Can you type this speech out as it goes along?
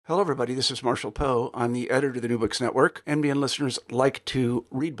Hello, everybody. This is Marshall Poe. I'm the editor of the New Books Network. NBN listeners like to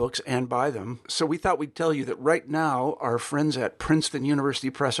read books and buy them. So we thought we'd tell you that right now, our friends at Princeton University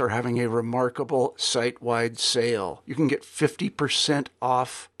Press are having a remarkable site-wide sale. You can get 50%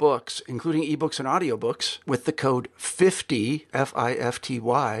 off books, including ebooks and audiobooks, with the code 50,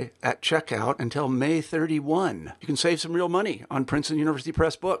 F-I-F-T-Y, at checkout until May 31. You can save some real money on Princeton University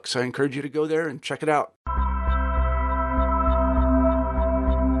Press books. I encourage you to go there and check it out.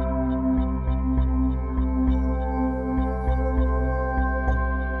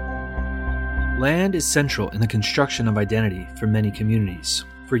 Land is central in the construction of identity for many communities.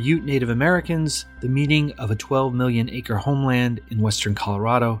 For Ute Native Americans, the meaning of a 12 million acre homeland in western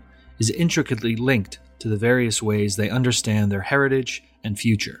Colorado is intricately linked to the various ways they understand their heritage and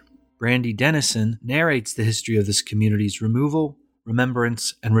future. Brandy Dennison narrates the history of this community's removal,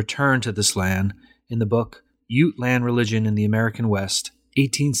 remembrance, and return to this land in the book Ute Land Religion in the American West,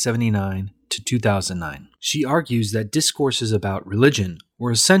 1879 to 2009. She argues that discourses about religion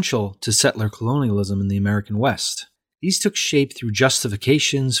were essential to settler colonialism in the American West. These took shape through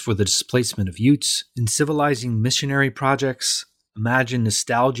justifications for the displacement of Utes, in civilizing missionary projects, imagined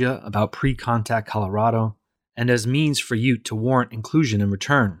nostalgia about pre-contact Colorado, and as means for Ute to warrant inclusion and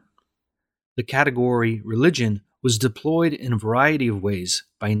return. The category religion was deployed in a variety of ways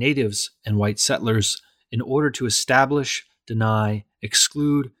by natives and white settlers in order to establish, deny,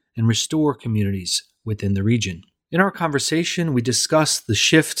 exclude, and restore communities within the region. In our conversation, we discussed the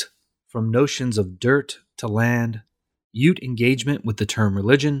shift from notions of dirt to land, Ute engagement with the term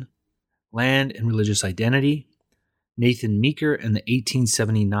religion, land and religious identity, Nathan Meeker and the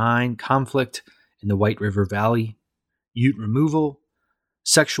 1879 conflict in the White River Valley, Ute removal,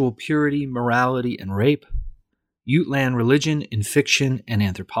 sexual purity, morality, and rape, Ute land religion in fiction and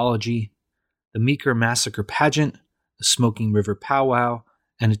anthropology, the Meeker massacre pageant, the Smoking River powwow,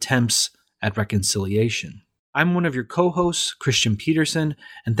 and attempts at reconciliation. I'm one of your co-hosts, Christian Peterson,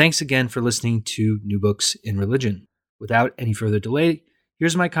 and thanks again for listening to New Books in Religion. Without any further delay,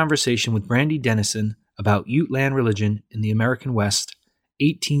 here's my conversation with Brandy Dennison about Ute land religion in the American West,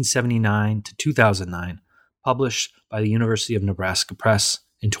 1879 to 2009, published by the University of Nebraska Press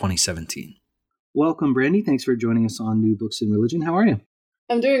in 2017. Welcome, Brandy. Thanks for joining us on New Books in Religion. How are you?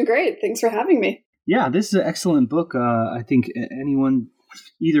 I'm doing great. Thanks for having me. Yeah, this is an excellent book. I think anyone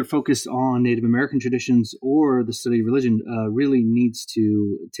either focused on Native American traditions or the study of religion really needs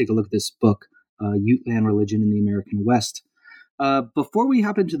to take a look at this book, Ute Land Religion in the American West. Before we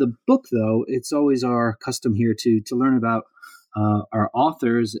hop into the book, though, it's always our custom here to learn about our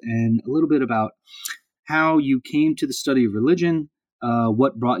authors and a little bit about how you came to the study of religion,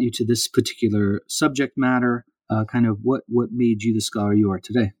 what brought you to this particular subject matter, kind of what made you the scholar you are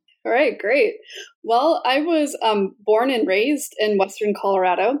today. All right, great. Well, I was born and raised in western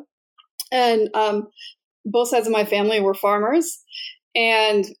Colorado, and both sides of my family were farmers.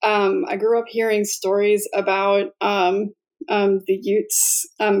 And I grew up hearing stories about the Utes,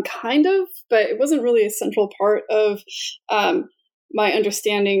 kind of, but it wasn't really a central part of my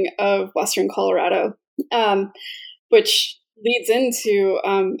understanding of western Colorado, which leads into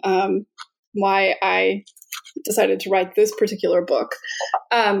why I decided to write this particular book.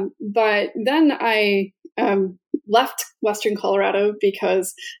 But then I left western Colorado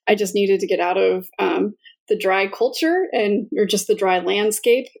because I just needed to get out of the dry culture or just the dry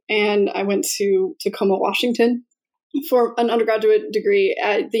landscape. And I went to Tacoma, Washington for an undergraduate degree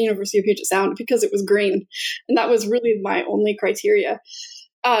at the University of Puget Sound because it was green. And that was really my only criteria.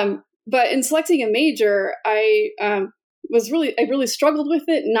 But in selecting a major, I really struggled with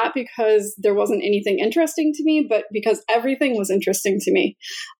it, not because there wasn't anything interesting to me, but because everything was interesting to me.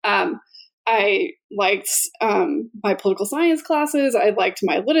 I liked my political science classes. I liked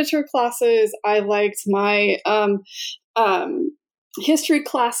my literature classes. I liked my history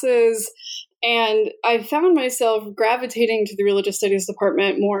classes. And I found myself gravitating to the religious studies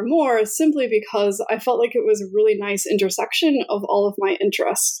department more and more simply because I felt like it was a really nice intersection of all of my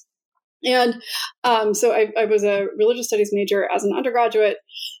interests. And so I was a religious studies major as an undergraduate,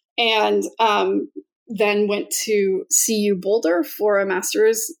 and then went to CU Boulder for a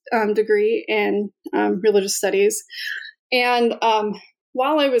master's degree in religious studies. And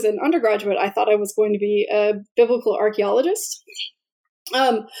while I was an undergraduate, I thought I was going to be a biblical archaeologist.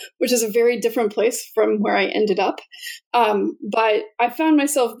 Which is a very different place from where I ended up. But I found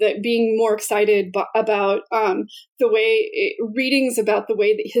myself being more excited about readings about the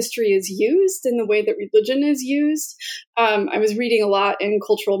way that history is used and the way that religion is used. I was reading a lot in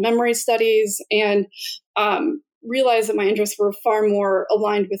cultural memory studies and realized that my interests were far more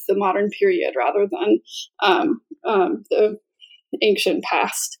aligned with the modern period rather than the ancient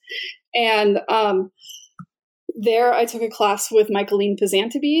past. And there I took a class with Michaeline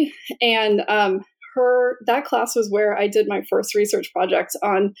Pizantaby, and that class was where I did my first research project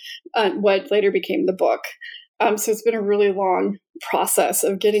on what later became the book. So it's been a really long process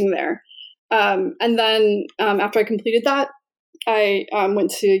of getting there. And then after I completed that, I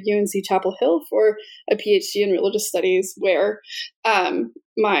went to UNC Chapel Hill for a PhD in religious studies, where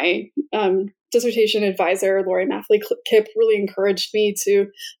my dissertation advisor, Lori Mathley-Kipp, really encouraged me to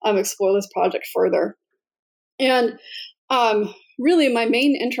explore this project further. And really, my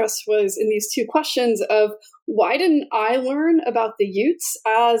main interest was in these two questions of why didn't I learn about the Utes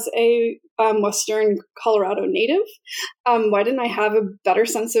as a Western Colorado native? Why didn't I have a better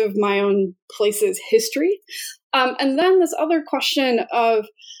sense of my own place's history? And then this other question of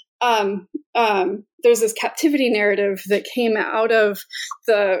there's this captivity narrative that came out of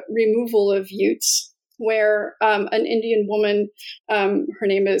the removal of Utes, where an Indian woman,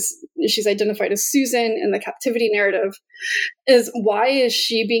 she's identified as Susan in the captivity narrative, why is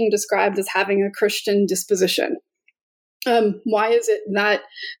she being described as having a Christian disposition? Why is it that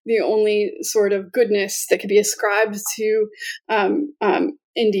the only sort of goodness that could be ascribed to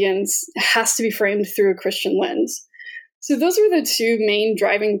Indians has to be framed through a Christian lens? So those are the two main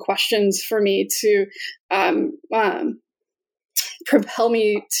driving questions for me to propel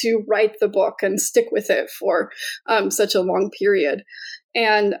me to write the book and stick with it for such a long period.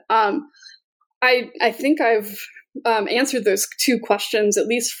 And I think I've answered those two questions, at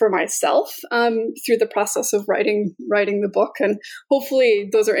least for myself, through the process of writing the book. And hopefully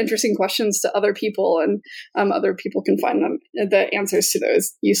those are interesting questions to other people, and other people can find the answers to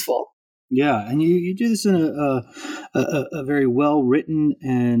those useful. Yeah, and you do this in a very well written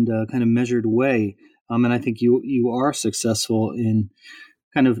and kind of measured way. And I think you are successful in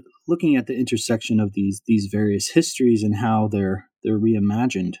kind of looking at the intersection of these various histories and how they're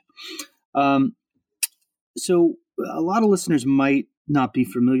reimagined. So a lot of listeners might not be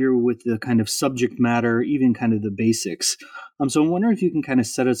familiar with the kind of subject matter, even kind of the basics. So I'm wondering if you can kind of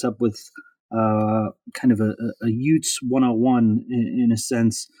set us up with kind of a Utes 101 in a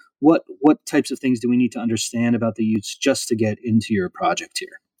sense. What types of things do we need to understand about the Utes just to get into your project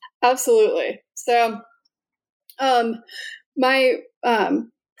here? Absolutely. So my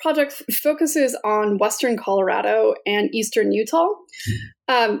project focuses on Western Colorado and Eastern Utah.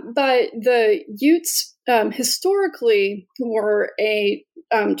 But the Utes historically were a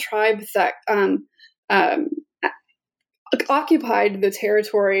tribe that occupied the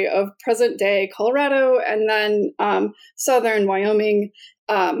territory of present-day Colorado, and then southern Wyoming,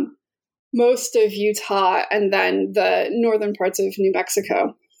 most of Utah, and then the northern parts of New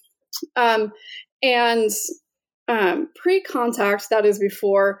Mexico. And pre-contact, that is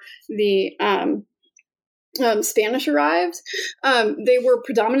before the Spanish arrived, they were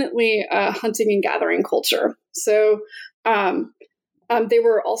predominantly a hunting and gathering culture. So they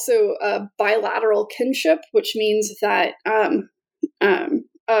were also a bilateral kinship, which means that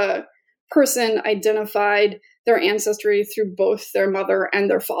a person identified their ancestry through both their mother and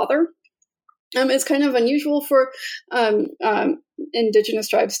their father. It's kind of unusual for indigenous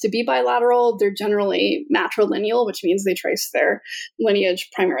tribes to be bilateral. They're generally matrilineal, which means they trace their lineage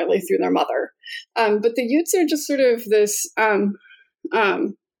primarily through their mother. But the Utes are just sort of this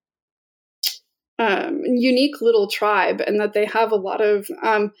unique little tribe, and that they have a lot of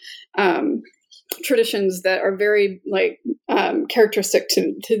traditions that are very characteristic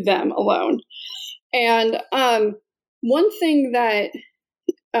to them alone. And one thing that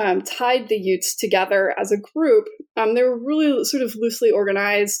tied the Utes together as a group, they were really sort of loosely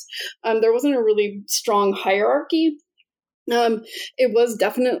organized. There wasn't a really strong hierarchy. It was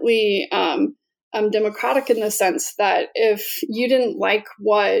definitely democratic in the sense that if you didn't like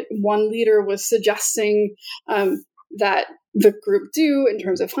what one leader was suggesting that the group do in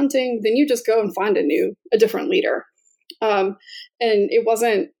terms of hunting, then you just go and find a different leader. And it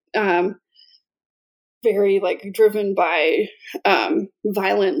wasn't very driven by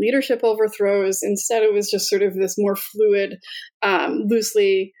violent leadership overthrows. Instead, it was just sort of this more fluid,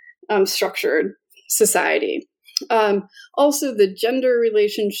 loosely structured society. Also, the gender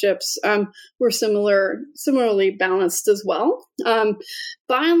relationships were similarly balanced as well. By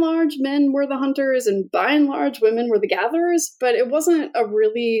and large, men were the hunters, and by and large, women were the gatherers. But it wasn't a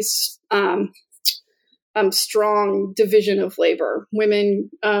really strong division of labor.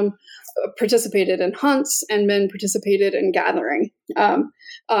 Women participated in hunts, and men participated in gathering.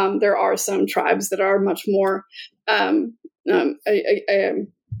 There are some tribes that are much more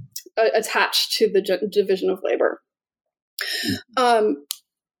attached to the division of labor.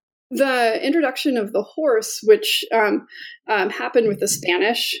 the introduction of the horse, which happened with the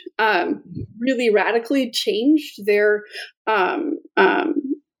Spanish, really radically changed their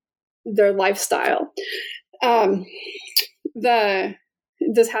lifestyle.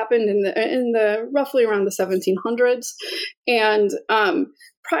 This happened in the roughly around the 1700s, and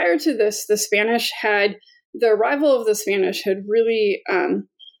prior to this, the arrival of the Spanish had really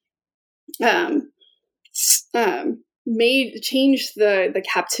changed the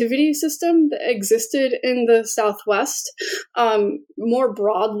captivity system that existed in the Southwest. More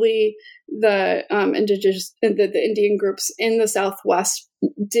broadly, the Indian groups in the Southwest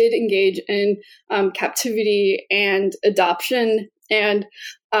did engage in captivity and adoption and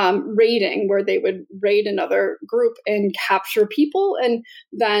raiding, where they would raid another group and capture people and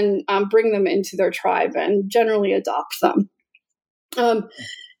then bring them into their tribe and generally adopt them.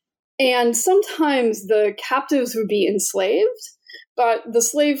 And sometimes the captives would be enslaved, but the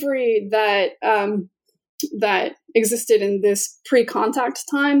slavery that existed in this pre-contact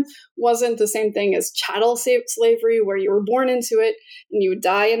time wasn't the same thing as chattel slavery, where you were born into it and you would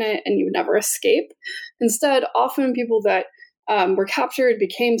die in it and you would never escape. Instead, often people that were captured,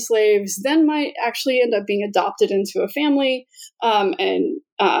 became slaves, then might actually end up being adopted into a family and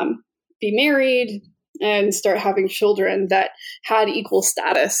be married and start having children that had equal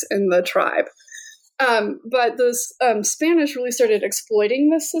status in the tribe. But the Spanish really started exploiting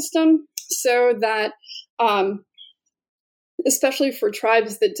this system so that, especially for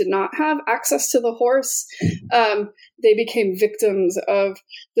tribes that did not have access to the horse, they became victims of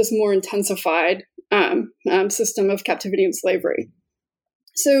this more intensified system of captivity and slavery.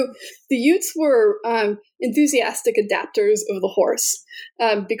 So the Utes were enthusiastic adapters of the horse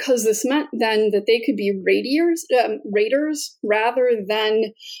because this meant then that they could be raiders rather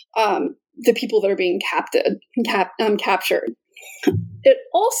than the people that are being captured. It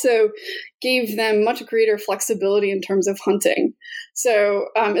also gave them much greater flexibility in terms of hunting. So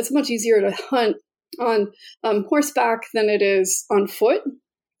it's much easier to hunt on horseback than it is on foot.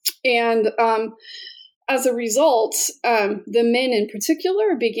 And as a result, the men in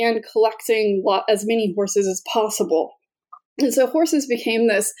particular began collecting as many horses as possible. And so horses became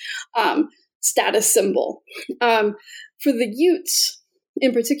this status symbol. For the Utes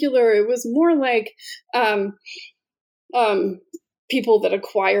in particular, it was more like people that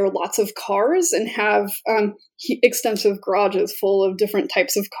acquire lots of cars and have extensive garages full of different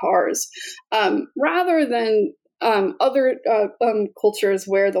types of cars, rather than other cultures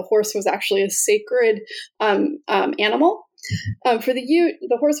where the horse was actually a sacred animal. For the Ute,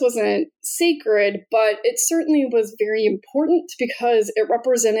 the horse wasn't sacred, but it certainly was very important because it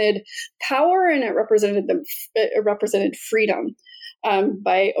represented power and it represented freedom.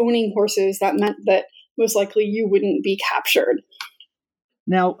 By owning horses, that meant that most likely you wouldn't be captured.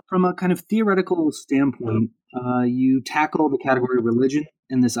 Now, from a kind of theoretical standpoint, you tackle the category of religion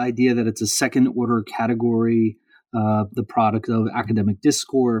and this idea that it's a second-order category, the product of academic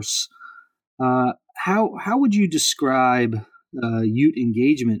discourse. How would you describe Ute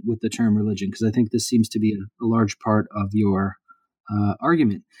engagement with the term religion? Because I think this seems to be a large part of your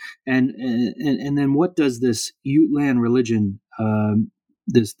argument. And then what does this Ute land religion,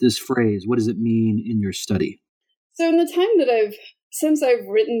 this phrase, what does it mean in your study? So in the time since I've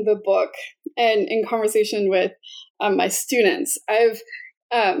written the book and in conversation with my students, I've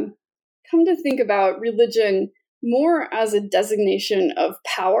come to think about religion more as a designation of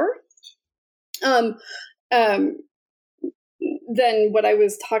power than what I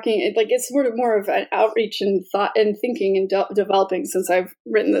was talking. Like, it's sort of more of an outreach and thought and thinking and developing since I've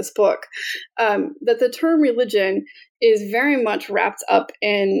written this book. That the term religion is very much wrapped up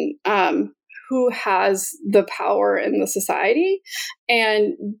in who has the power in the society,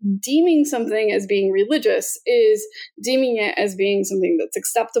 and deeming something as being religious is deeming it as being something that's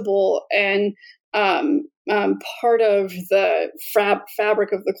acceptable and part of the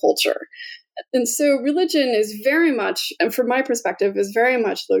fabric of the culture. And so religion is very much, and from my perspective, is very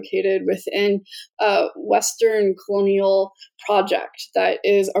much located within a Western colonial project that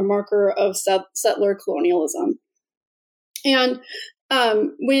is a marker of settler colonialism. And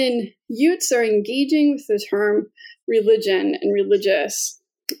when Utes are engaging with the term religion and religious,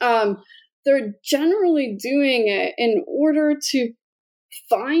 they're generally doing it in order to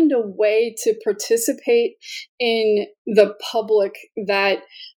find a way to participate in the public that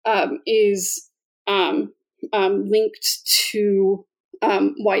is linked to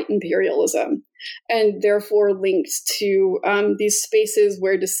white imperialism, and therefore linked to these spaces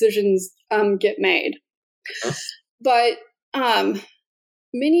where decisions get made. But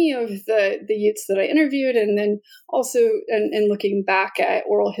many of the youths that I interviewed, and then also in looking back at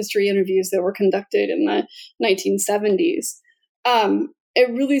oral history interviews that were conducted in the 1970s, it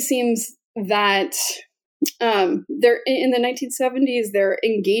really seems that they're in the 1970s, they're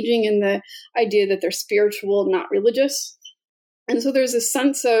engaging in the idea that they're spiritual, not religious. And so there's a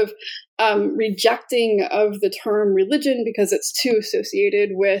sense of rejecting of the term religion because it's too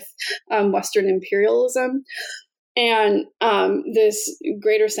associated with Western imperialism. And this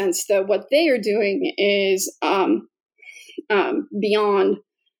greater sense that what they are doing is beyond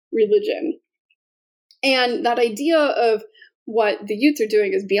religion. And that idea of what the youths are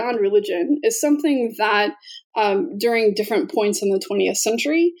doing is beyond religion is something that during different points in the 20th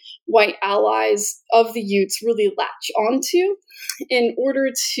century, white allies of the youths really latch onto in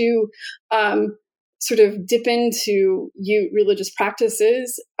order to sort of dip into Ute religious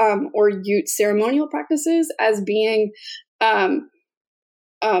practices or Ute ceremonial practices as being the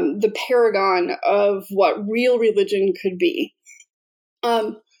paragon of what real religion could be.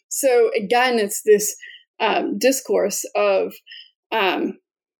 So again, it's this discourse of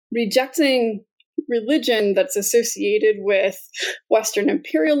rejecting religion that's associated with Western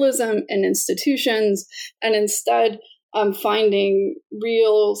imperialism and institutions, and instead finding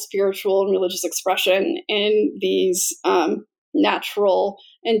real spiritual and religious expression in these natural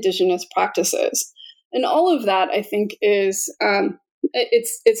indigenous practices. And all of that, I think, is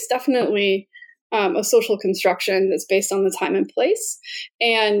it's definitely a social construction that's based on the time and place.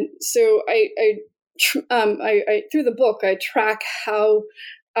 And so I through the book, I track how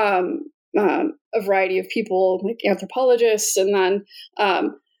a variety of people, like anthropologists and then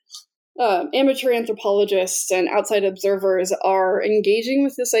amateur anthropologists and outside observers, are engaging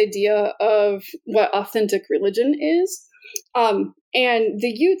with this idea of what authentic religion is. And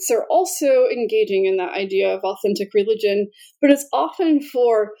the youths are also engaging in that idea of authentic religion, but it's often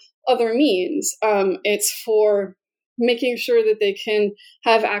for other means. It's for making sure that they can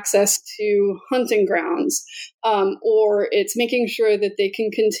have access to hunting grounds, or it's making sure that they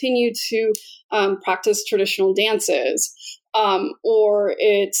can continue to practice traditional dances, or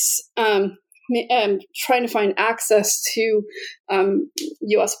it's trying to find access to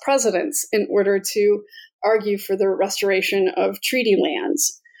U.S. presidents in order to argue for the restoration of treaty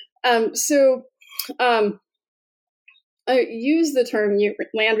lands. I use the term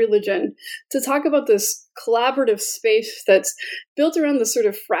land religion to talk about this collaborative space that's built around this sort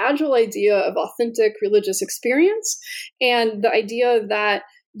of fragile idea of authentic religious experience, and the idea that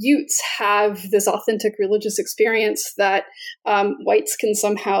Utes have this authentic religious experience that whites can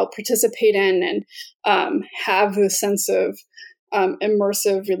somehow participate in and have this sense of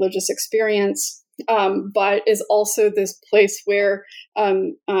immersive religious experience, but is also this place where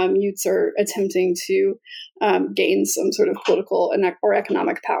Utes are attempting to gain some sort of political or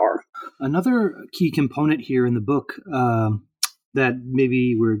economic power. Another key component here in the book that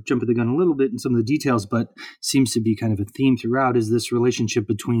maybe we're jumping the gun a little bit in some of the details, but seems to be kind of a theme throughout, is this relationship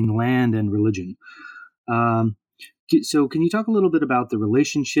between land and religion. So can you talk a little bit about the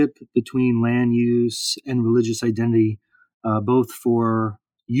relationship between land use and religious identity, both for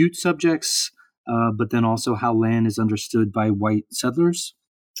Ute subjects, but then also how land is understood by white settlers?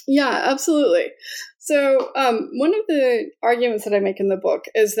 Yeah, absolutely. So one of the arguments that I make in the book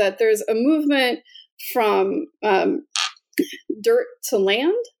is that there's a movement from dirt to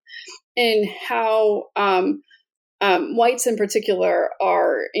land, and how whites in particular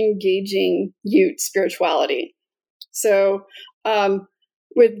are engaging Ute spirituality. So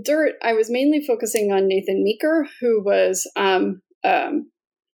with dirt, I was mainly focusing on Nathan Meeker, who was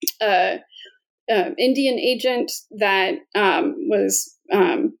Indian agent that was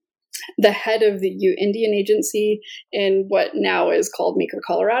the head of the Ute Indian Agency in what now is called Meeker,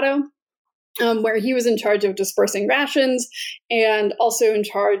 Colorado, where he was in charge of dispersing rations and also in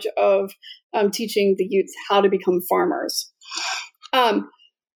charge of teaching the Utes how to become farmers.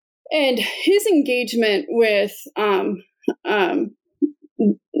 And his engagement with the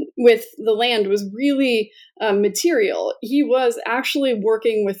land was really material. He was actually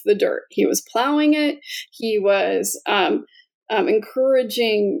working with the dirt. He was plowing it. He was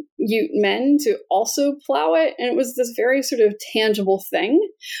encouraging Ute men to also plow it. And it was this very sort of tangible thing.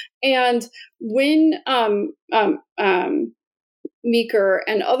 And when Meeker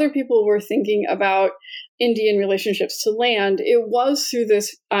and other people were thinking about Indian relationships to land, it was through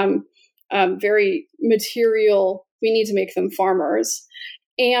this very material, we need to make them farmers.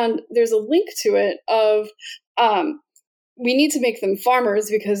 And there's a link to it of we need to make them farmers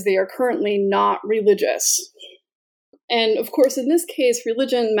because they are currently not religious. And of course, in this case,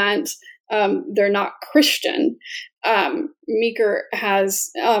 religion meant they're not Christian. Meeker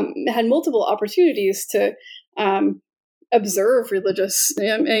has had multiple opportunities to observe religious,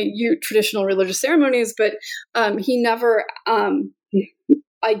 traditional religious ceremonies, but he never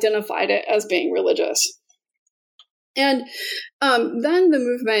identified it as being religious. And then the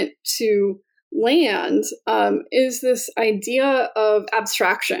movement to land is this idea of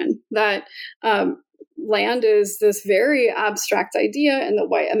abstraction, that land is this very abstract idea in the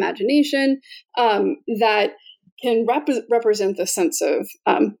white imagination that can represent the sense of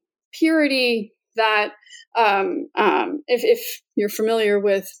purity that if you're familiar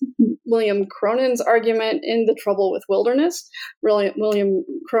with William Cronin's argument in The Trouble with Wilderness, William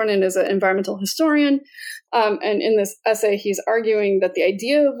Cronin is an environmental historian, and in this essay he's arguing that the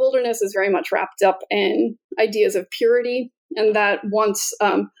idea of wilderness is very much wrapped up in ideas of purity, and that once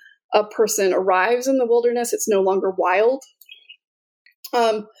a person arrives in the wilderness, it's no longer wild.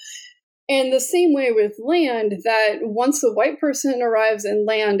 And the same way with land, that once the white person arrives in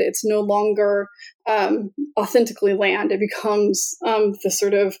land, it's no longer authentically land. It becomes the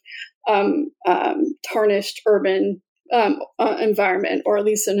sort of tarnished urban environment, or at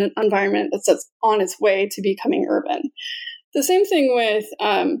least an environment that's on its way to becoming urban. The same thing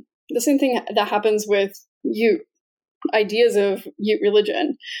that happens with Ute ideas of Ute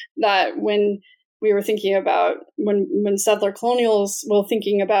religion, that when we were thinking about when settler colonials were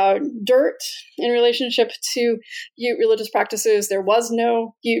thinking about dirt in relationship to Ute religious practices, there was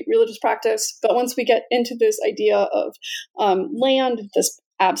no Ute religious practice. But once we get into this idea of land, this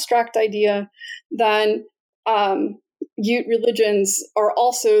abstract idea, then Ute religions are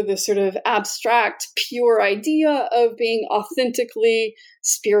also this sort of abstract, pure idea of being authentically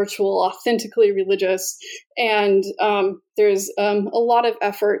spiritual, authentically religious. And there's a lot of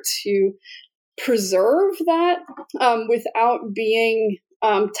effort to preserve that without being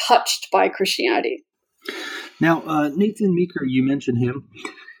touched by Christianity. Now, Nathan Meeker, you mentioned him.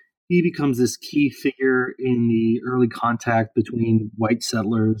 He becomes this key figure in the early contact between white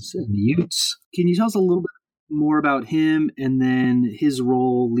settlers and the Utes. Can you tell us a little bit more about him, and then his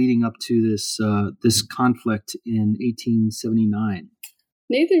role leading up to this conflict in 1879?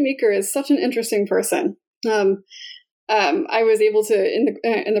 Nathan Meeker is such an interesting person. I was able to, in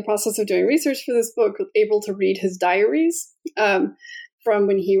the process of doing research for this book, able to read his diaries from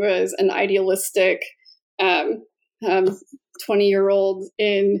when he was an idealistic 20-year-old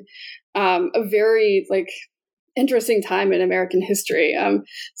in a very interesting time in American history.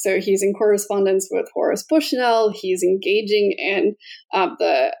 So he's in correspondence with Horace Bushnell. He's engaging in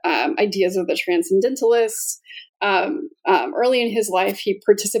the ideas of the Transcendentalists. Early in his life, he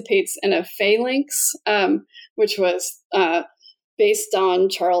participates in a phalanx, which was based on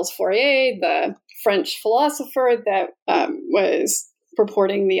Charles Fourier, the French philosopher that was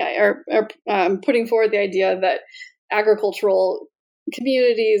putting forward the idea that agricultural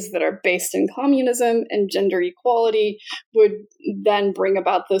communities that are based in communism and gender equality would then bring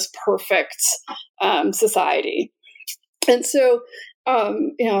about this perfect society. And so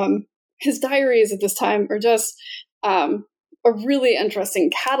his diaries at this time are just a really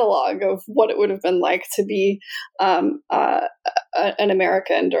interesting catalog of what it would have been like to be an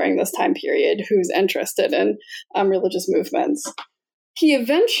American during this time period who's interested in religious movements. He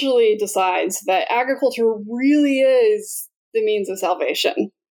eventually decides that agriculture really is the means of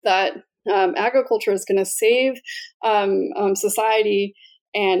salvation, that agriculture is going to save society,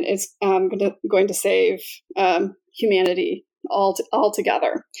 and it's going to save humanity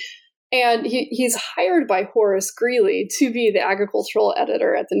altogether. And he's hired by Horace Greeley to be the agricultural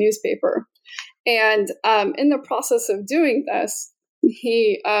editor at the newspaper. And in the process of doing this,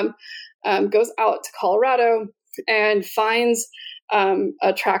 he goes out to Colorado and finds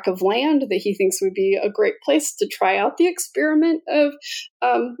a tract of land that he thinks would be a great place to try out the experiment of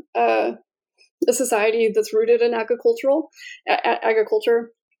a society that's rooted in agriculture.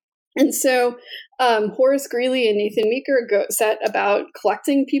 And so Horace Greeley and Nathan Meeker set about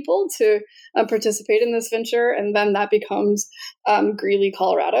collecting people to participate in this venture, and then that becomes Greeley,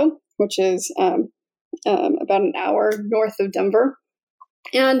 Colorado, which is about an hour north of Denver.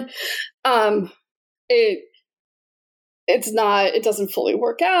 And it doesn't fully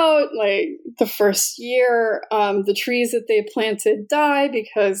work out. Like the first year, the trees that they planted die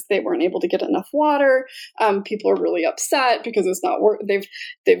because they weren't able to get enough water. People are really upset because it's not work.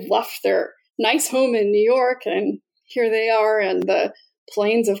 They've left their nice home in New York, and here they are in the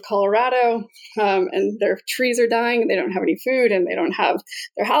plains of Colorado, and their trees are dying. They don't have any food, and they don't have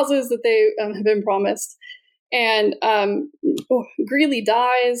their houses that they have been promised. And Greeley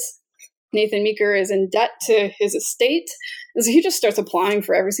dies. Nathan Meeker is in debt to his estate, and so he just starts applying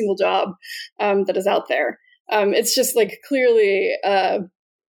for every single job that is out there. It's just like clearly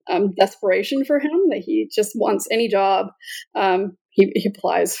desperation for him that he just wants any job. He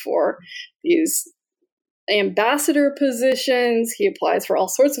applies for these ambassador positions. He applies for all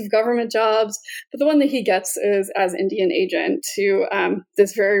sorts of government jobs, but the one that he gets is as Indian agent to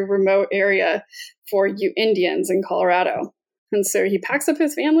this very remote area for Ute Indians in Colorado. And so he packs up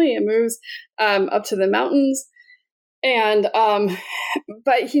his family and moves up to the mountains. And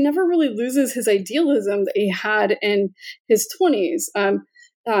but he never really loses his idealism that he had in his 20s.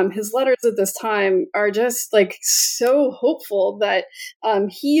 His letters at this time are just like so hopeful that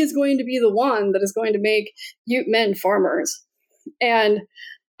he is going to be the one that is going to make Ute men farmers. And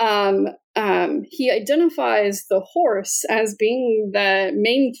he identifies the horse as being the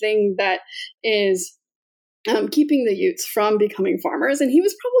main thing that is keeping the Utes from becoming farmers. And he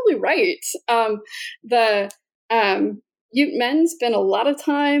was probably right. Ute men spend a lot of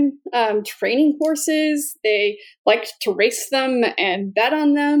time training horses. They liked to race them and bet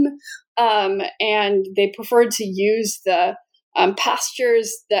on them. And they preferred to use the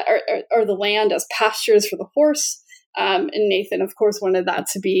pastures that or the land as pastures for the horse. And Nathan, of course, wanted that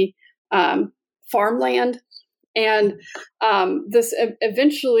to be farmland. And this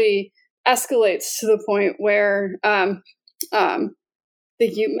eventually escalates to the point where the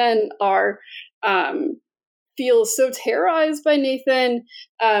Ute men are feel so terrorized by Nathan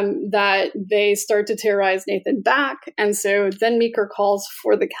that they start to terrorize Nathan back. And so then Meeker calls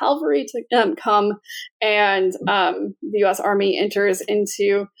for the cavalry to come, and the U.S. Army enters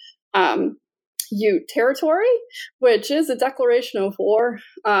into Ute territory, which is a declaration of war,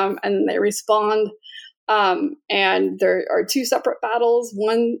 and they respond. And there are two separate battles,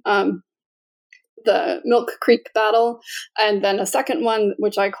 one the Milk Creek battle, and then a second one,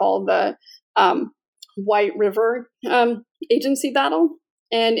 which I call the White River Agency battle.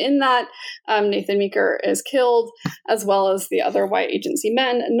 And in that, Nathan Meeker is killed, as well as the other white agency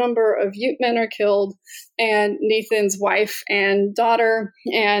men. A number of Ute men are killed, and Nathan's wife and daughter,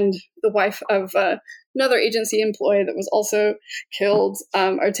 and the wife of another agency employee that was also killed,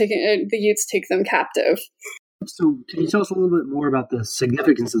 are taken. The Utes take them captive. So, can you tell us a little bit more about the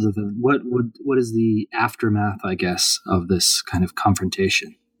significance of the event? What is the aftermath, I guess, of this kind of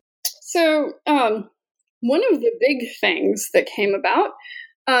confrontation? So, one of the big things that came about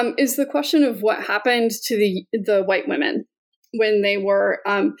is the question of what happened to the white women when they were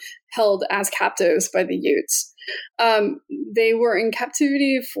held as captives by the Utes. They were in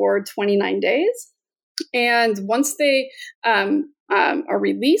captivity for 29 days. And once they are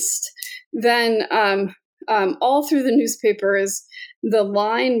released, then all through the newspapers, the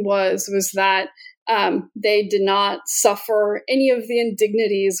line was that they did not suffer any of the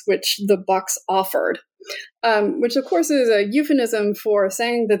indignities which the Bucks offered, which of course is a euphemism for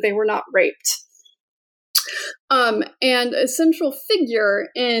saying that they were not raped. And a central figure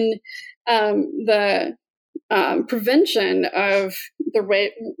in the prevention of the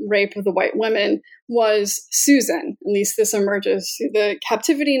rape of the white women was Susan. At least this emerges through the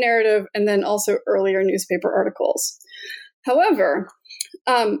captivity narrative and then also earlier newspaper articles. However,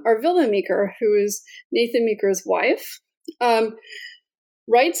 Arvilla Meeker, who is Nathan Meeker's wife,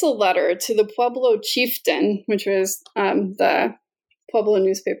 writes a letter to the Pueblo Chieftain, which was the Pueblo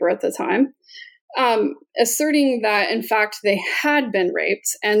newspaper at the time, asserting that, in fact, they had been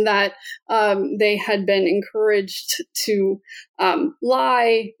raped and that they had been encouraged to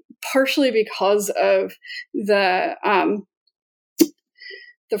lie, partially because of the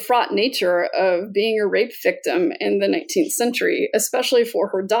fraught nature of being a rape victim in the 19th century, especially for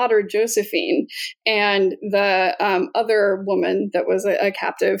her daughter, Josephine, and the other woman that was a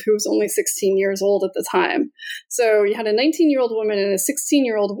captive who was only 16 years old at the time. So you had a 19-year-old woman and a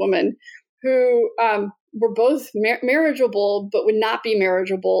 16-year-old woman who were both marriageable, but would not be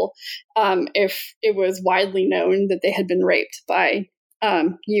marriageable if it was widely known that they had been raped by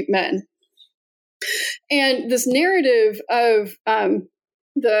Ute men. And this narrative of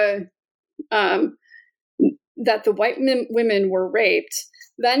that the white women were raped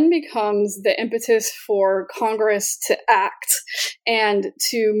then becomes the impetus for Congress to act and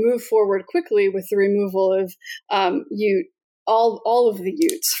to move forward quickly with the removal of all of the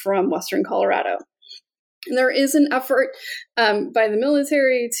Utes from Western Colorado. And there is an effort by the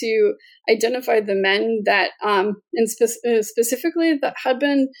military to identify the men that, and specifically that had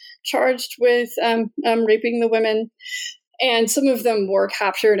been charged with raping the women. And some of them were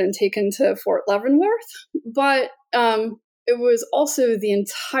captured and taken to Fort Leavenworth. But it was also the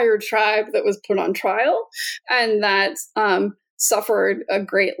entire tribe that was put on trial, and that suffered a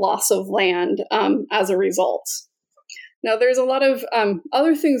great loss of land as a result. Now, there's a lot of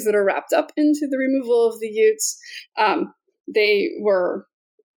other things that are wrapped up into the removal of the Utes. They were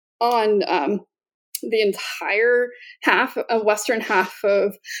on the entire western half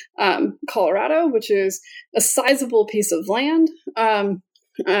of Colorado, which is a sizable piece of land.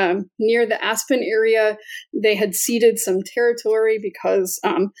 Near the Aspen area, they had ceded some territory because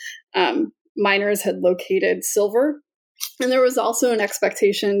miners had located silver. And there was also an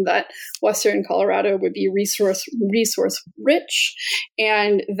expectation that Western Colorado would be resource rich,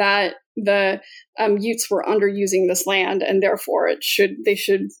 and that the Utes were underusing this land, and therefore they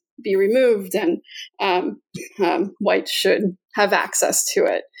should be removed, and whites should have access to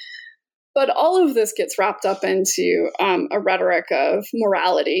it. But all of this gets wrapped up into a rhetoric of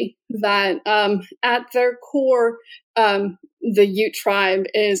morality that, at their core, the Ute tribe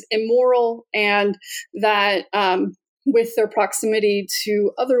is immoral, and that with their proximity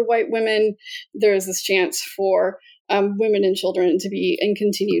to other white women, there is this chance for women and children to be in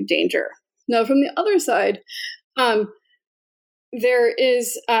continued danger. Now, from the other side, there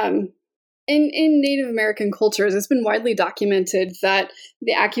is, in Native American cultures, it's been widely documented that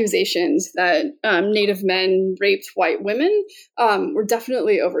the accusations that Native men raped white women were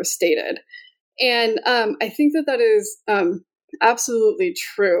definitely overstated. And I think that is absolutely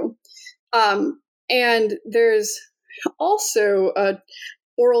true. And there's also a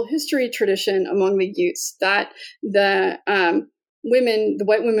oral history tradition among the Utes that the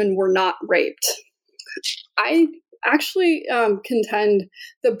white women were not raped. I actually contend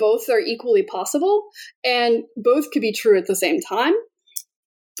that both are equally possible, and both could be true at the same time.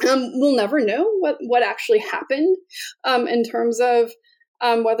 We'll never know what actually happened in terms of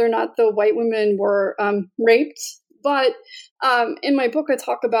whether or not the white women were raped. But in my book, I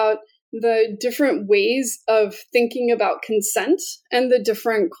talk about the different ways of thinking about consent and the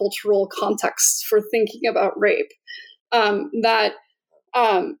different cultural contexts for thinking about rape. That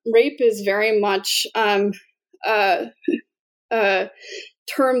rape is very much a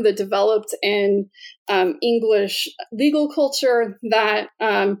term that developed in English legal culture that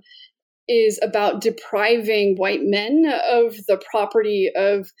is about depriving white men of the property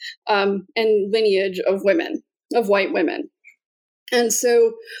of and lineage of white women. And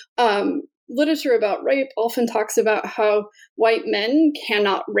so literature about rape often talks about how white men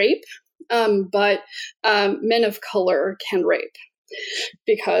cannot rape, but men of color can rape,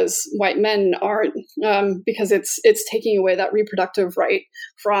 because white men aren't, because it's taking away that reproductive right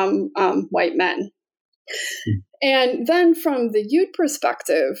from white men. And then from the Ute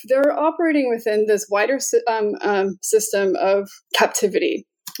perspective, they're operating within this wider system of captivity,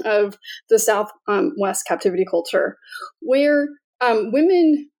 of the Southwest captivity culture, where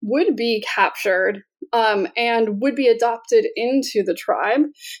women would be captured and would be adopted into the tribe.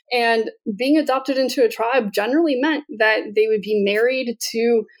 And being adopted into a tribe generally meant that they would be married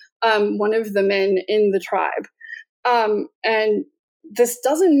to one of the men in the tribe. And this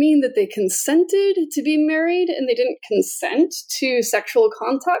doesn't mean that they consented to be married and they didn't consent to sexual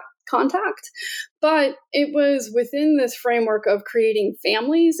contact, but it was within this framework of creating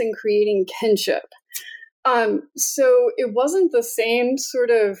families and creating kinship. So it wasn't the same sort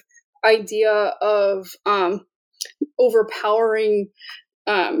of idea of overpowering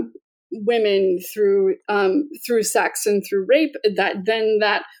women through sex and through rape, that then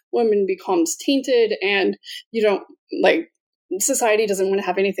that woman becomes tainted and society doesn't want to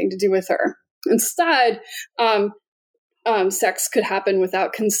have anything to do with her. Instead, sex could happen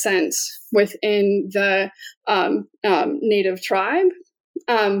without consent within the native tribe.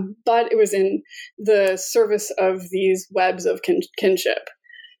 But it was in the service of these webs of kinship.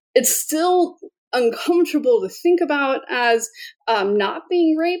 It's still uncomfortable to think about as not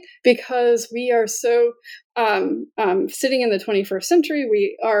being rape, because we are so sitting in the 21st century.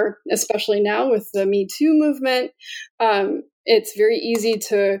 We are, especially now with the Me Too movement, it's very easy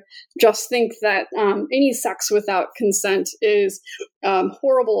to just think that any sex without consent is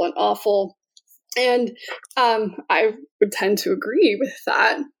horrible and awful. And I would tend to agree with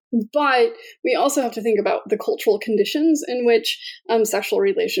that. But we also have to think about the cultural conditions in which sexual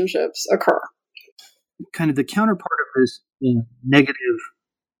relationships occur. Kind of the counterpart of this negative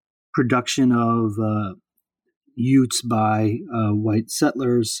production of Utes by white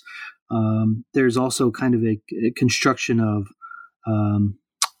settlers, there's also kind of a construction of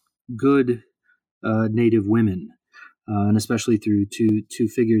good Native women. And especially through two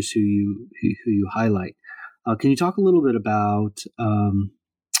figures who you highlight. Can you talk a little bit about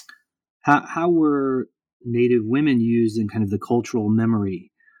how were Native women used in kind of the cultural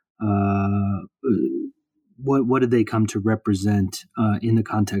memory what did they come to represent in the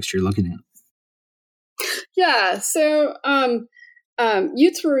context you're looking at? Yeah, so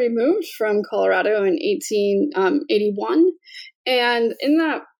Utes were removed from Colorado in 1881, and in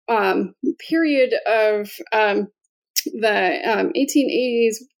that period of the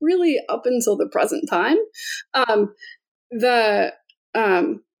 1880s, really up until the present time, the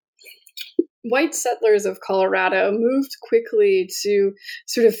white settlers of Colorado moved quickly to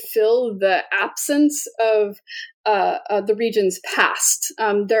sort of fill the absence of the region's past,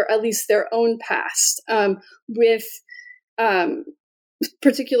 at least their own past, with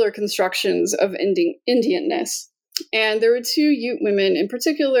particular constructions of Indianness. And there were two Ute women in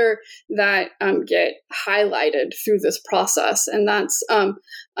particular that get highlighted through this process. And that's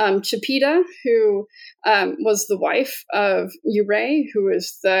Chipeta, who was the wife of Ouray, who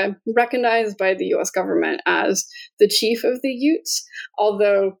is recognized by the U.S. government as the chief of the Utes,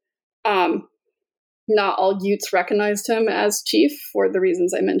 although not all Utes recognized him as chief for the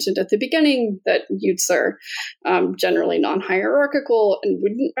reasons I mentioned at the beginning, that Utes are generally non-hierarchical and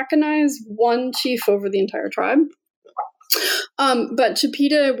wouldn't recognize one chief over the entire tribe. But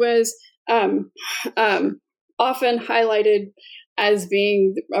Chipeta was often highlighted as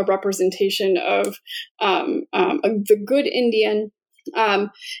being a representation of the good Indian. And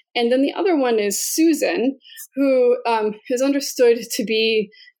then the other one is Susan, who is understood to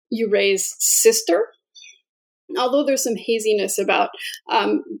be Ouray's sister, although there's some haziness about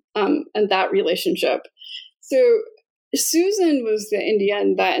and that relationship. So Susan was the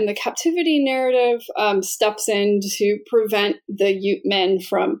Indian that in the captivity narrative steps in to prevent the Ute men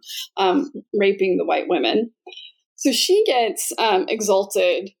from raping the white women. So she gets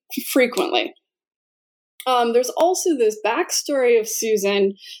exalted frequently. There's also this backstory of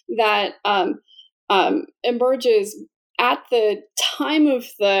Susan that emerges at the time of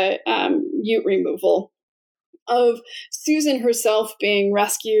the Ute removal, of Susan herself being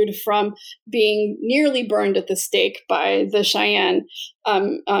rescued from being nearly burned at the stake by the Cheyenne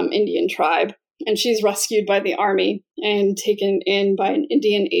Indian tribe. And she's rescued by the army and taken in by an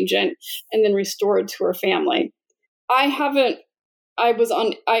Indian agent and then restored to her family. The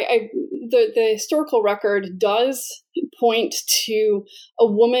historical record does point to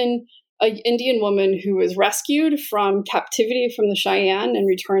an Indian woman who was rescued from captivity from the Cheyenne and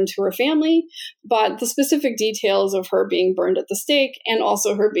returned to her family, but the specific details of her being burned at the stake and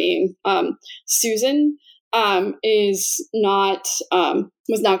also her being Susan was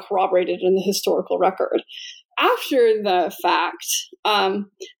not corroborated in the historical record. After the fact,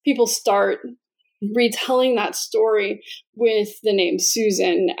 people start retelling that story with the name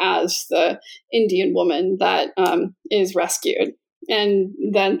Susan as the Indian woman that is rescued. And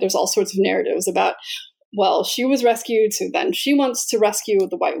then there's all sorts of narratives about, well, she was rescued, so then she wants to rescue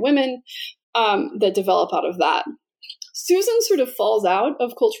the white women that develop out of that. Susan sort of falls out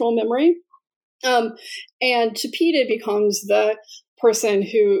of cultural memory, and Chipeta becomes the person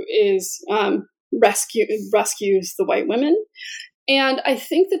who is rescues the white women. And I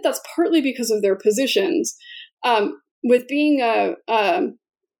think that that's partly because of their positions. With being a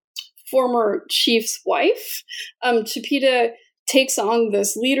former chief's wife, Chipeta takes on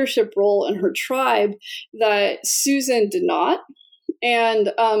this leadership role in her tribe that Susan did not.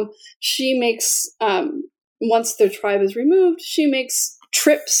 And she makes, once the tribe is removed, she makes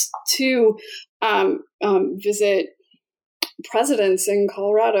trips to visit presidents in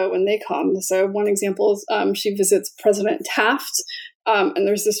Colorado when they come. So one example is she visits President Taft, and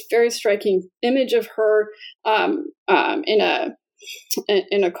there's this very striking image of her in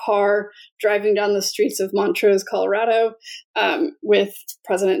a car driving down the streets of Montrose, Colorado, with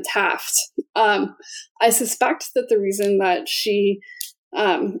President Taft. I suspect that the reason that she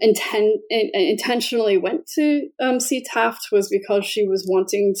intentionally went to see Taft was because she was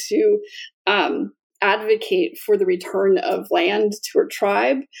wanting to advocate for the return of land to her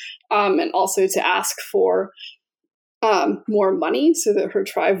tribe, and also to ask for more money so that her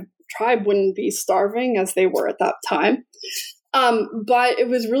tribe wouldn't be starving as they were at that time. But it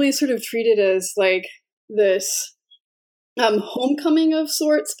was really sort of treated as like this homecoming of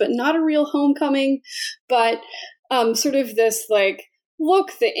sorts, but not a real homecoming, but sort of this like,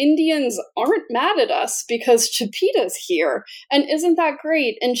 look, the Indians aren't mad at us because Chipeta's here, and isn't that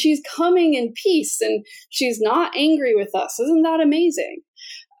great? And she's coming in peace, and she's not angry with us. Isn't that amazing?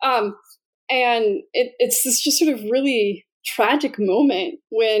 And it's this just sort of really tragic moment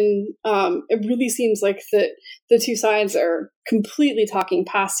when it really seems like the two sides are completely talking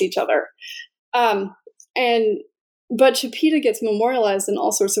past each other. But Chipeta gets memorialized in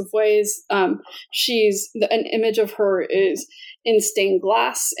all sorts of ways. An image of her is in stained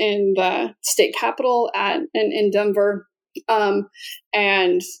glass in the state capitol in Denver.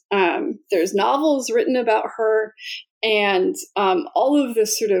 And there's novels written about her, and all of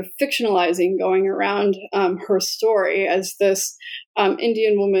this sort of fictionalizing going around her story as this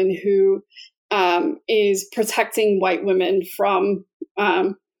Indian woman who is protecting white women from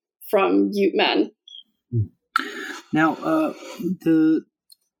Ute men. Now, the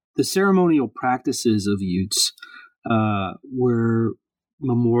ceremonial practices of Utes were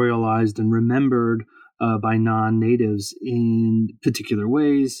memorialized and remembered by non-natives in particular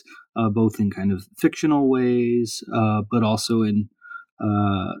ways, both in kind of fictional ways, but also in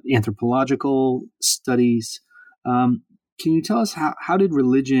anthropological studies. Can you tell us how did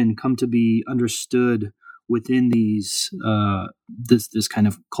religion come to be understood within these this kind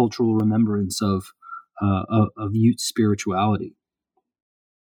of cultural remembrance of Ute spirituality?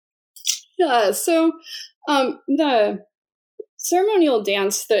 Yeah, so the ceremonial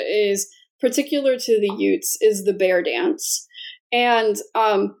dance that is particular to the Utes is the bear dance. And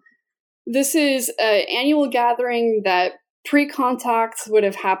this is an annual gathering that pre-contact would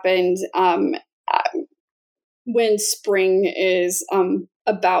have happened when spring is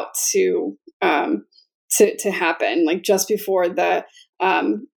about to happen, like just before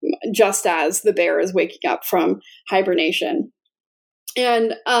just as the bear is waking up from hibernation.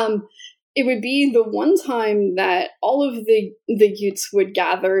 And it would be the one time that all of the Utes would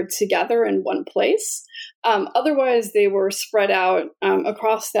gather together in one place. Otherwise, they were spread out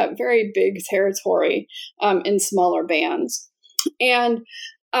across that very big territory in smaller bands. And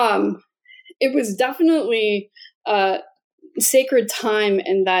it was definitely a sacred time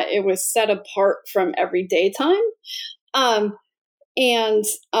in that it was set apart from everyday time. And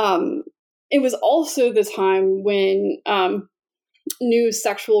it was also the time when new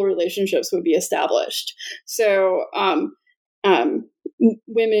sexual relationships would be established. So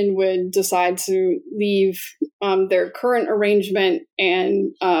women would decide to leave their current arrangement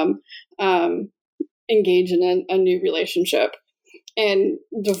and engage in a new relationship. And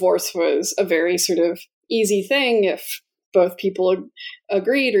divorce was a very sort of easy thing if both people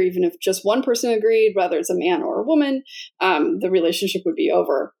agreed, or even if just one person agreed, whether it's a man or a woman, the relationship would be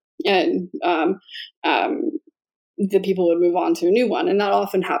over. And the people would move on to a new one. And that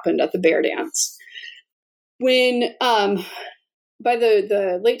often happened at the bear dance. When, by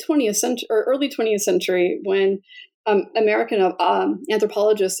the late 20th century or early 20th century, when American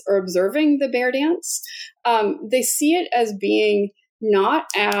anthropologists are observing the bear dance, they see it as being not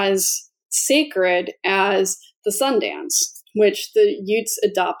as sacred as the sun dance, which the Utes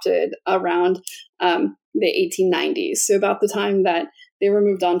adopted around the 1890s. So about the time that they were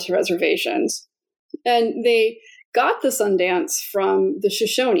moved onto reservations. And they got the Sundance from the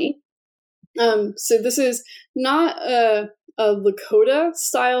Shoshone. So this is not a Lakota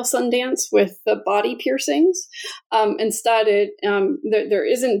style Sundance with the body piercings. Instead, there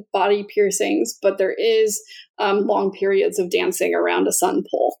isn't body piercings, but there is long periods of dancing around a sun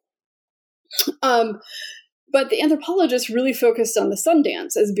pole. But the anthropologists really focused on the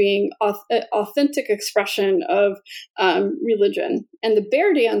Sundance as being an authentic expression of religion. And the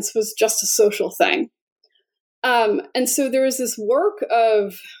bear dance was just a social thing. And so there was this work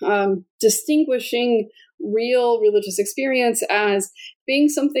of distinguishing real religious experience as being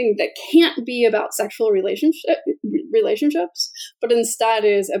something that can't be about sexual relationships, but instead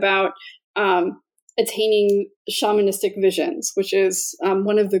is about attaining shamanistic visions, which is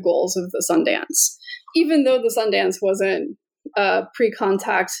one of the goals of the Sundance. Even though the Sundance wasn't a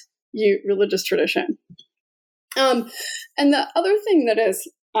pre-contact Ute religious tradition. And the other thing that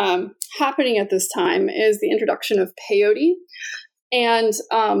is happening at this time is the introduction of peyote. And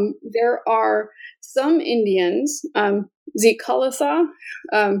there are some Indians, Zeke Kalasa,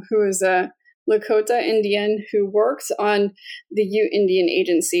 who is a Lakota Indian who worked on the Ute Indian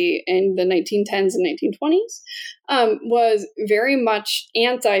Agency in the 1910s and 1920s, was very much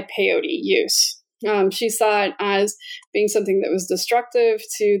anti-peyote use. She saw it as being something that was destructive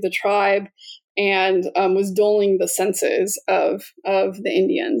to the tribe and was dulling the senses of the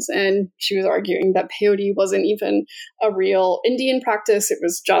Indians. And she was arguing that peyote wasn't even a real Indian practice. It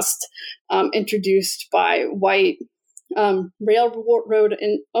was just introduced by white railroad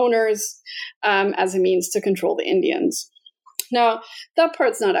owners as a means to control the Indians. Now, that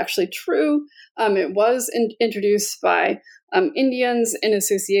part's not actually true. It was introduced by Indians in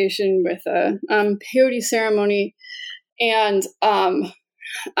association with a peyote ceremony. And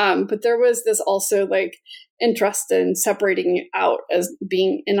but there was this also like interest in separating it out as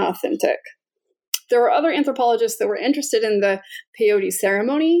being inauthentic. There were other anthropologists that were interested in the peyote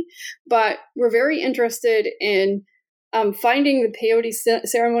ceremony, but were very interested in finding the peyote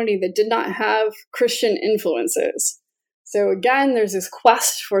ceremony that did not have Christian influences. So again, there's this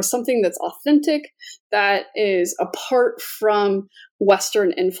quest for something that's authentic, that is apart from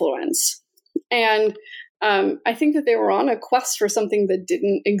Western influence. And I think that they were on a quest for something that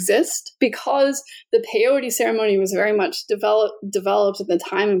didn't exist, because the peyote ceremony was very much developed at the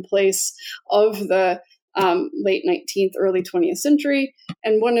time and place of the late 19th, early 20th century.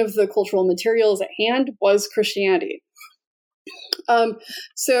 And one of the cultural materials at hand was Christianity. But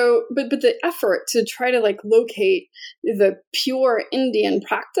the effort to try to locate the pure Indian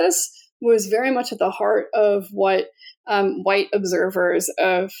practice was very much at the heart of what white observers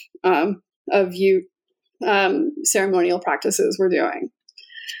of Ute ceremonial practices were doing.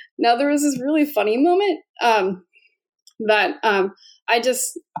 Now, there was this really funny moment that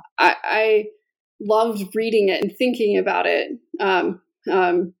I loved reading it and thinking about it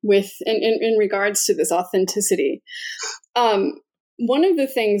in regards to this authenticity. One of the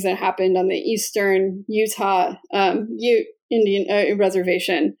things that happened on the eastern Utah Ute Indian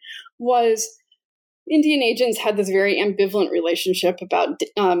reservation was Indian agents had this very ambivalent relationship about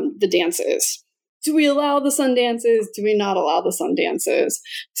the dances. Do we allow the sun dances? Do we not allow the sun dances?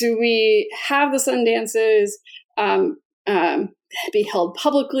 Do we have the sun dances be held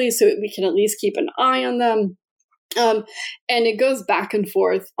publicly so that we can at least keep an eye on them? And it goes back and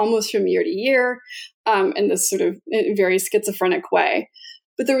forth almost from year to year in this sort of very schizophrenic way.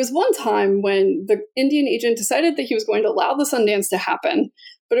 But there was one time when the Indian agent decided that he was going to allow the Sundance to happen,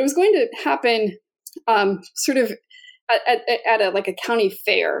 but it was going to happen sort of at a county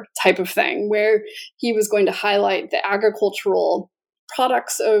fair type of thing, where he was going to highlight the agricultural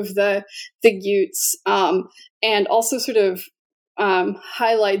products of the Utes, and also sort of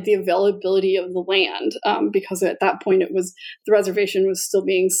highlight the availability of the land, because at that point the reservation was still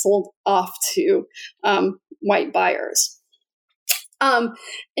being sold off to white buyers. And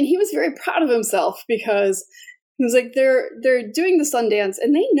he was very proud of himself, because he was like, they're doing the Sundance,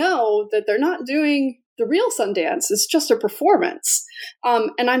 and they know that they're not doing the real Sundance. It's just a performance.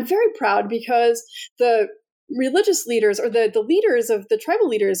 And I'm very proud, because the religious leaders, or the leaders of the tribal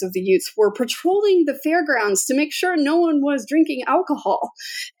leaders of the Utes, were patrolling the fairgrounds to make sure no one was drinking alcohol.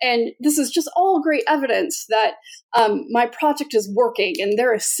 And this is just all great evidence that my project is working and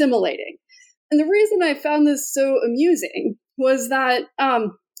they're assimilating. And the reason I found this so amusing was that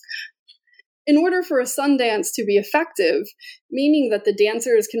in order for a Sundance to be effective, meaning that the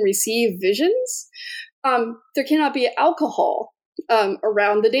dancers can receive visions, there cannot be alcohol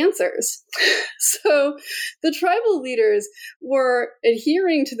around the dancers. So the tribal leaders were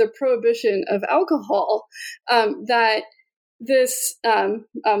adhering to the prohibition of alcohol that this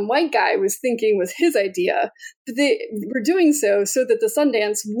white guy was thinking was his idea. But they were doing so that the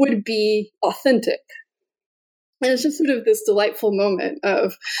Sundance would be authentic. And it's just sort of this delightful moment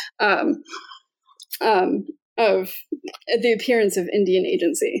of the appearance of Indian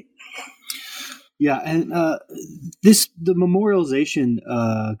agency. Yeah, and the memorialization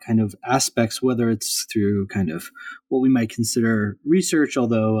kind of aspects, whether it's through kind of what we might consider research,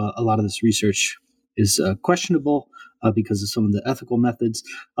 although a lot of this research is questionable because of some of the ethical methods,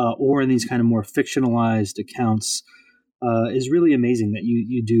 or in these kind of more fictionalized accounts, is really amazing that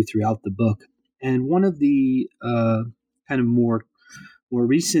you do throughout the book. And one of the kind of more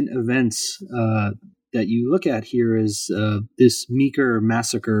recent events that you look at here is this Meeker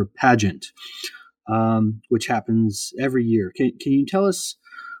Massacre pageant, which happens every year. Can you tell us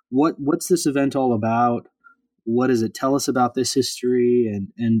what's this event all about? What does it tell us about this history,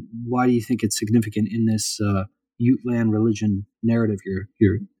 and why do you think it's significant in this Ute land religion narrative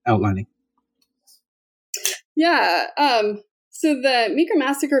you're outlining? Yeah. So the Meeker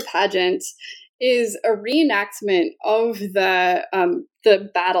Massacre pageant is a reenactment of the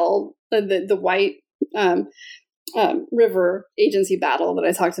battle, the White River Agency battle that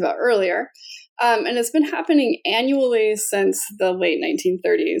I talked about earlier. And it's been happening annually since the late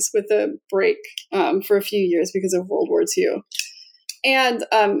 1930s, with a break for a few years because of World War II. And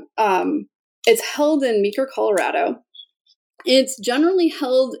it's held in Meeker, Colorado. It's generally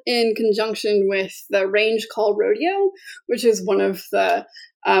held in conjunction with the Range Call Rodeo, which is one of the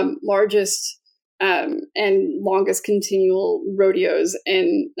largest and longest continual rodeos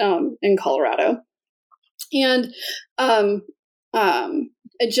in Colorado. And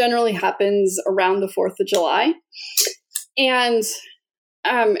it generally happens around the 4th of July. And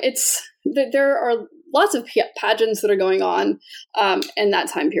there are lots of pageants that are going on in that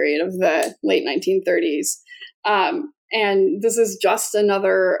time period of the late 1930s. And this is just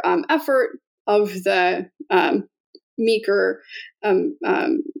another effort of the Meeker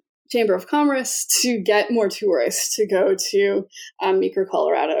Chamber of Commerce to get more tourists to go to Meeker,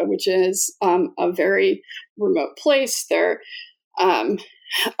 Colorado, which is a very remote place. There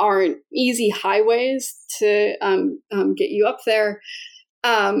aren't easy highways to get you up there.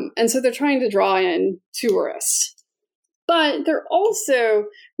 And so they're trying to draw in tourists. But they're also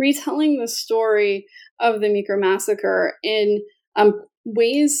retelling the story of the Meeker Massacre in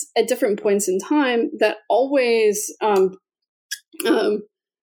ways at different points in time that always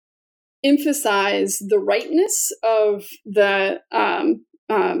emphasize the rightness of the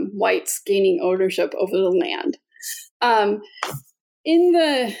whites gaining ownership over the land. In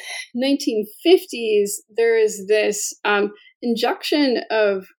the 1950s, there is this injection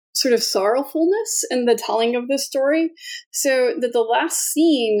of sort of sorrowfulness in the telling of this story, so that the last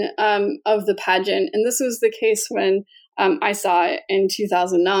scene of the pageant, and this was the case when I saw it in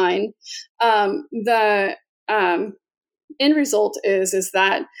 2009, the end result is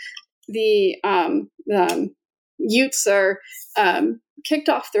that the Utes are kicked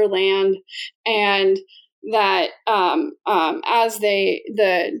off their land, and that as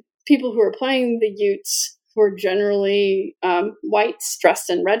the people who are playing the Utes were generally whites dressed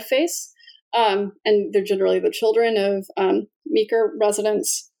in red face, and they're generally the children of Meeker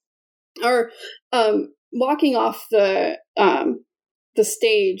residents, are walking off the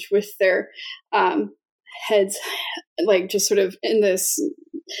stage with their heads like just sort of in this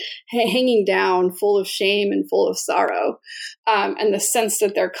hanging down, full of shame and full of sorrow, and the sense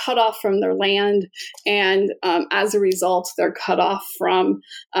that they're cut off from their land, and as a result, they're cut off from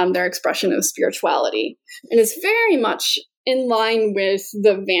their expression of spirituality. And it's very much in line with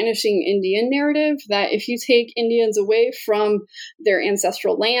the vanishing Indian narrative that if you take Indians away from their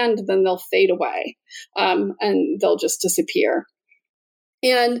ancestral land, then they'll fade away, and they'll just disappear.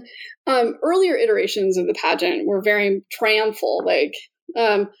 And earlier iterations of the pageant were very triumphal, like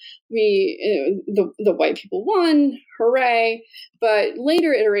the white people won, hooray! But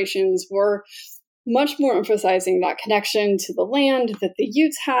later iterations were much more emphasizing that connection to the land that the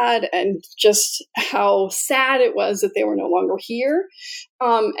Utes had, and just how sad it was that they were no longer here.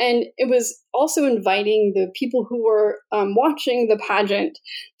 And it was also inviting the people who were watching the pageant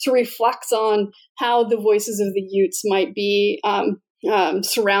to reflect on how the voices of the Utes might be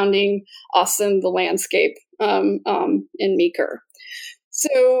surrounding us in the landscape in Meeker.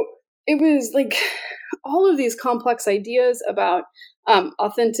 So it was like all of these complex ideas about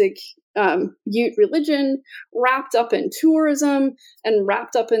authentic Ute religion wrapped up in tourism and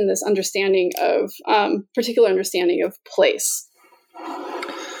wrapped up in this understanding of particular understanding of place.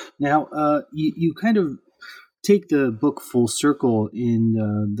 Now, you kind of take the book full circle in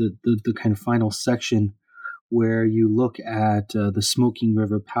the kind of final section where you look at the Smoking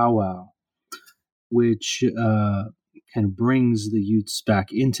River Powwow, which kind of brings the Utes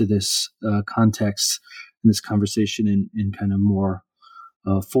back into this context and this conversation in kind of more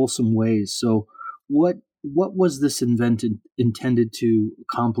fulsome ways. So what was this event intended to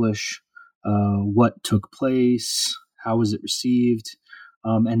accomplish? What took place? How was it received?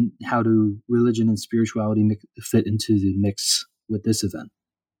 And how do religion and spirituality fit into the mix with this event?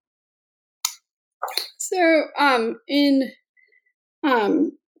 So in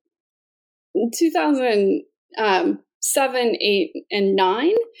 2007, 8, and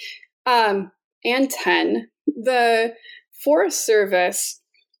 9, and 10, the Forest Service,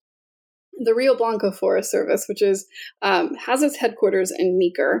 the Rio Blanco Forest Service, which is has its headquarters in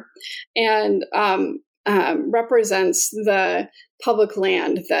Meeker, and represents the public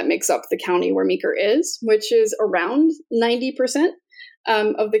land that makes up the county where Meeker is, which is around 90%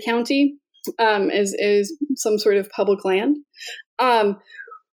 of the county. Is some sort of public land. One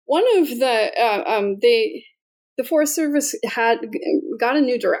of the Forest Service got a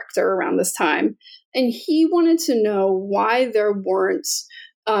new director around this time, and he wanted to know why there weren't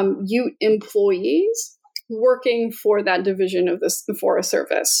Ute employees working for that division of the Forest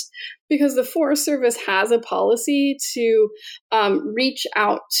Service, because the Forest Service has a policy to reach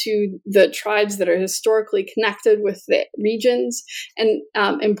out to the tribes that are historically connected with the regions and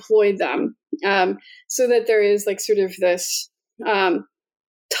employ them, so that there is like sort of this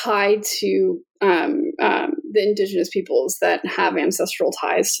tie to the indigenous peoples that have ancestral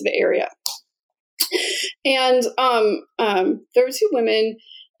ties to the area. And there were two women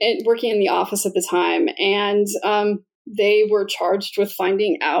working in the office at the time, and they were charged with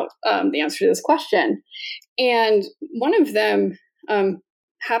finding out the answer to this question. And one of them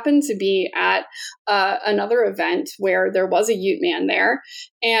happened to be at another event where there was a Ute man there,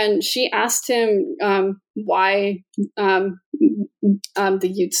 and she asked him why the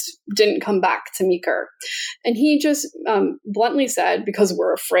Utes didn't come back to Meeker. And he just bluntly said, because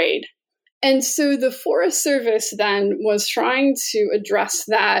we're afraid. And so the Forest Service then was trying to address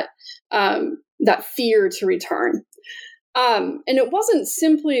that fear to return. And it wasn't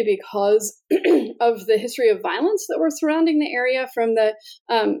simply because of the history of violence that were surrounding the area from the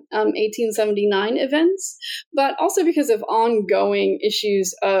 1879 events, but also because of ongoing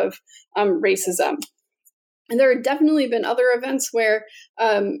issues of racism. And there had definitely been other events where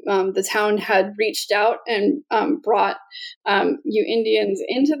the town had reached out and brought Ute Indians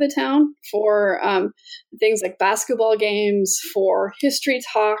into the town for things like basketball games, for history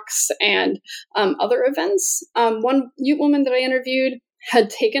talks, and other events. One Ute woman that I interviewed had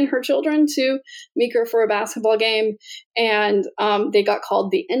taken her children to Meeker for a basketball game, and they got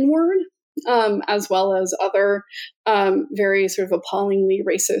called the N-word, as well as other very sort of appallingly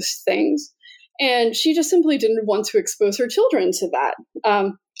racist things. And she just simply didn't want to expose her children to that,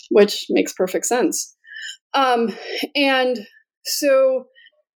 which makes perfect sense. And so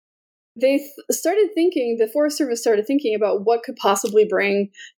they started thinking, the Forest Service started thinking about what could possibly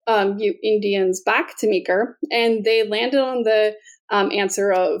bring Ute Indians back to Meeker, and they landed on the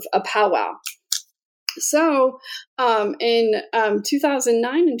answer of a powwow. So in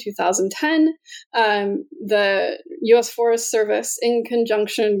 2009 and 2010, the U.S. Forest Service, in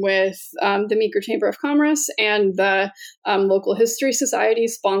conjunction with the Meeker Chamber of Commerce and the local history society,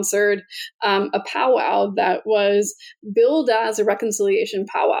 sponsored a powwow that was billed as a reconciliation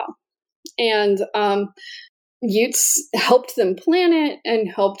powwow. And Utes helped them plan it and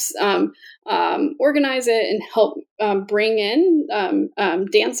helped organize it and help bring in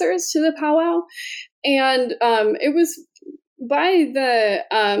dancers to the powwow. And it was, by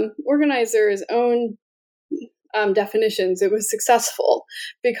the organizers' own definitions, it was successful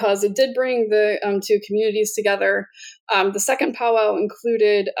because it did bring the two communities together. The second powwow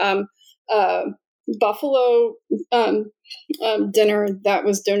included buffalo dinner that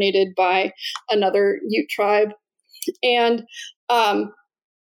was donated by another Ute tribe. And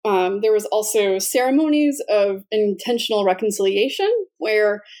there was also ceremonies of intentional reconciliation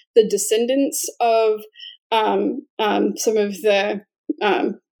where the descendants of some of the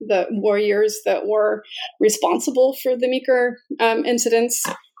warriors that were responsible for the Meeker incidents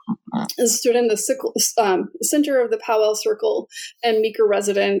stood in the center of the powwow circle, and Meeker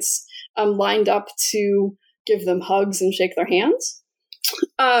residents lined up to give them hugs and shake their hands.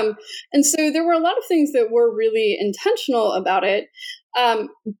 And so there were a lot of things that were really intentional about it.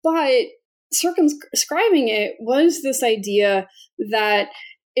 But circumscribing it was this idea that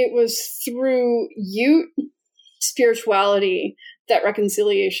it was through Ute spirituality that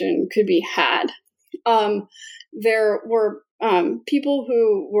reconciliation could be had. There were people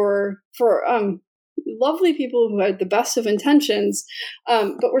who were, lovely people who had the best of intentions,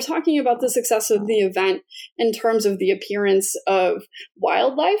 but we're talking about the success of the event in terms of the appearance of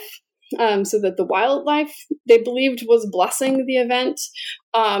wildlife. So that the wildlife, they believed, was blessing the event.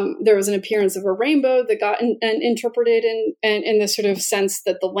 There was an appearance of a rainbow that got interpreted in this sort of sense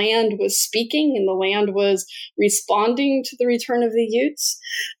that the land was speaking and the land was responding to the return of the Utes.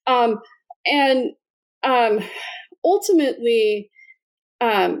 And ultimately,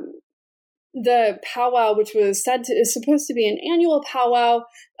 the powwow, which was is supposed to be an annual powwow,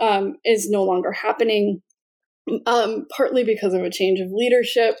 is no longer happening. Partly because of a change of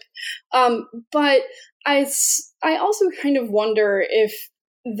leadership. But I also kind of wonder if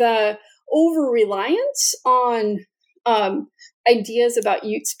the over-reliance on ideas about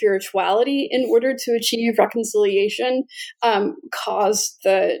Ute spirituality in order to achieve reconciliation caused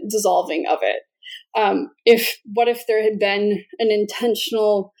the dissolving of it. What if there had been an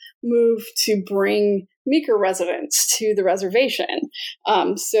intentional move to bring Meeker residents to the reservation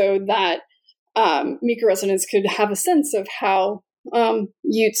so that Meeker residents could have a sense of how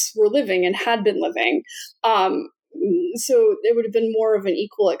Utes were living and had been living. So it would have been more of an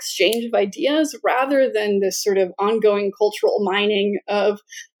equal exchange of ideas rather than this sort of ongoing cultural mining of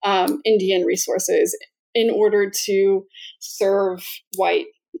Indian resources in order to serve white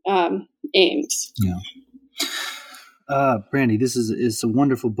aims. Yeah. Brandy, this is a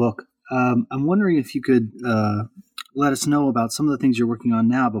wonderful book. I'm wondering if you could let us know about some of the things you're working on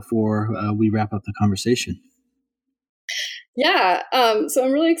now before we wrap up the conversation. Yeah, so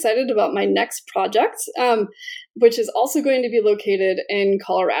I'm really excited about my next project, which is also going to be located in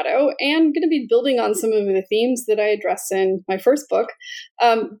Colorado and going to be building on some of the themes that I address in my first book.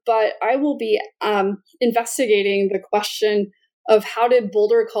 But I will be investigating the question of how did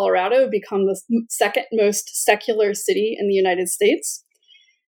Boulder, Colorado become the second most secular city in the United States,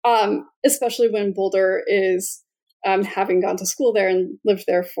 especially when Boulder is having gone to school there and lived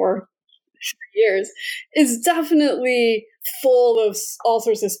there for years, is definitely full of all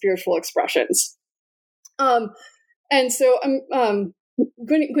sorts of spiritual expressions. And so I'm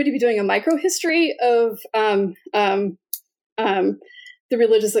going to be doing a microhistory of the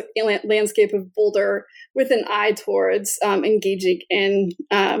religious landscape of Boulder with an eye towards engaging in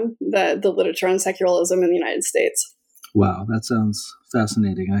the literature on secularism in the United States. Wow, that sounds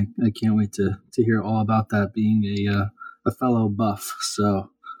fascinating. I can't wait to hear all about that, being a fellow buff. So,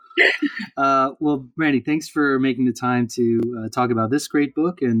 well, Brandy, thanks for making the time to talk about this great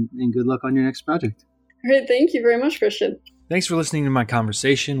book, and good luck on your next project. Great, thank you very much, Christian. Thanks for listening to my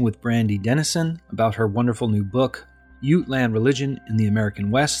conversation with Brandy Dennison about her wonderful new book, Ute Land Religion in the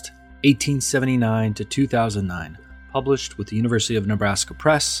American West, 1879 to 2009, published with the University of Nebraska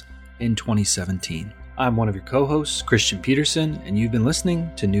Press in 2017. I'm one of your co-hosts, Christian Peterson, and you've been listening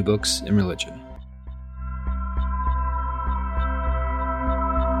to New Books in Religion.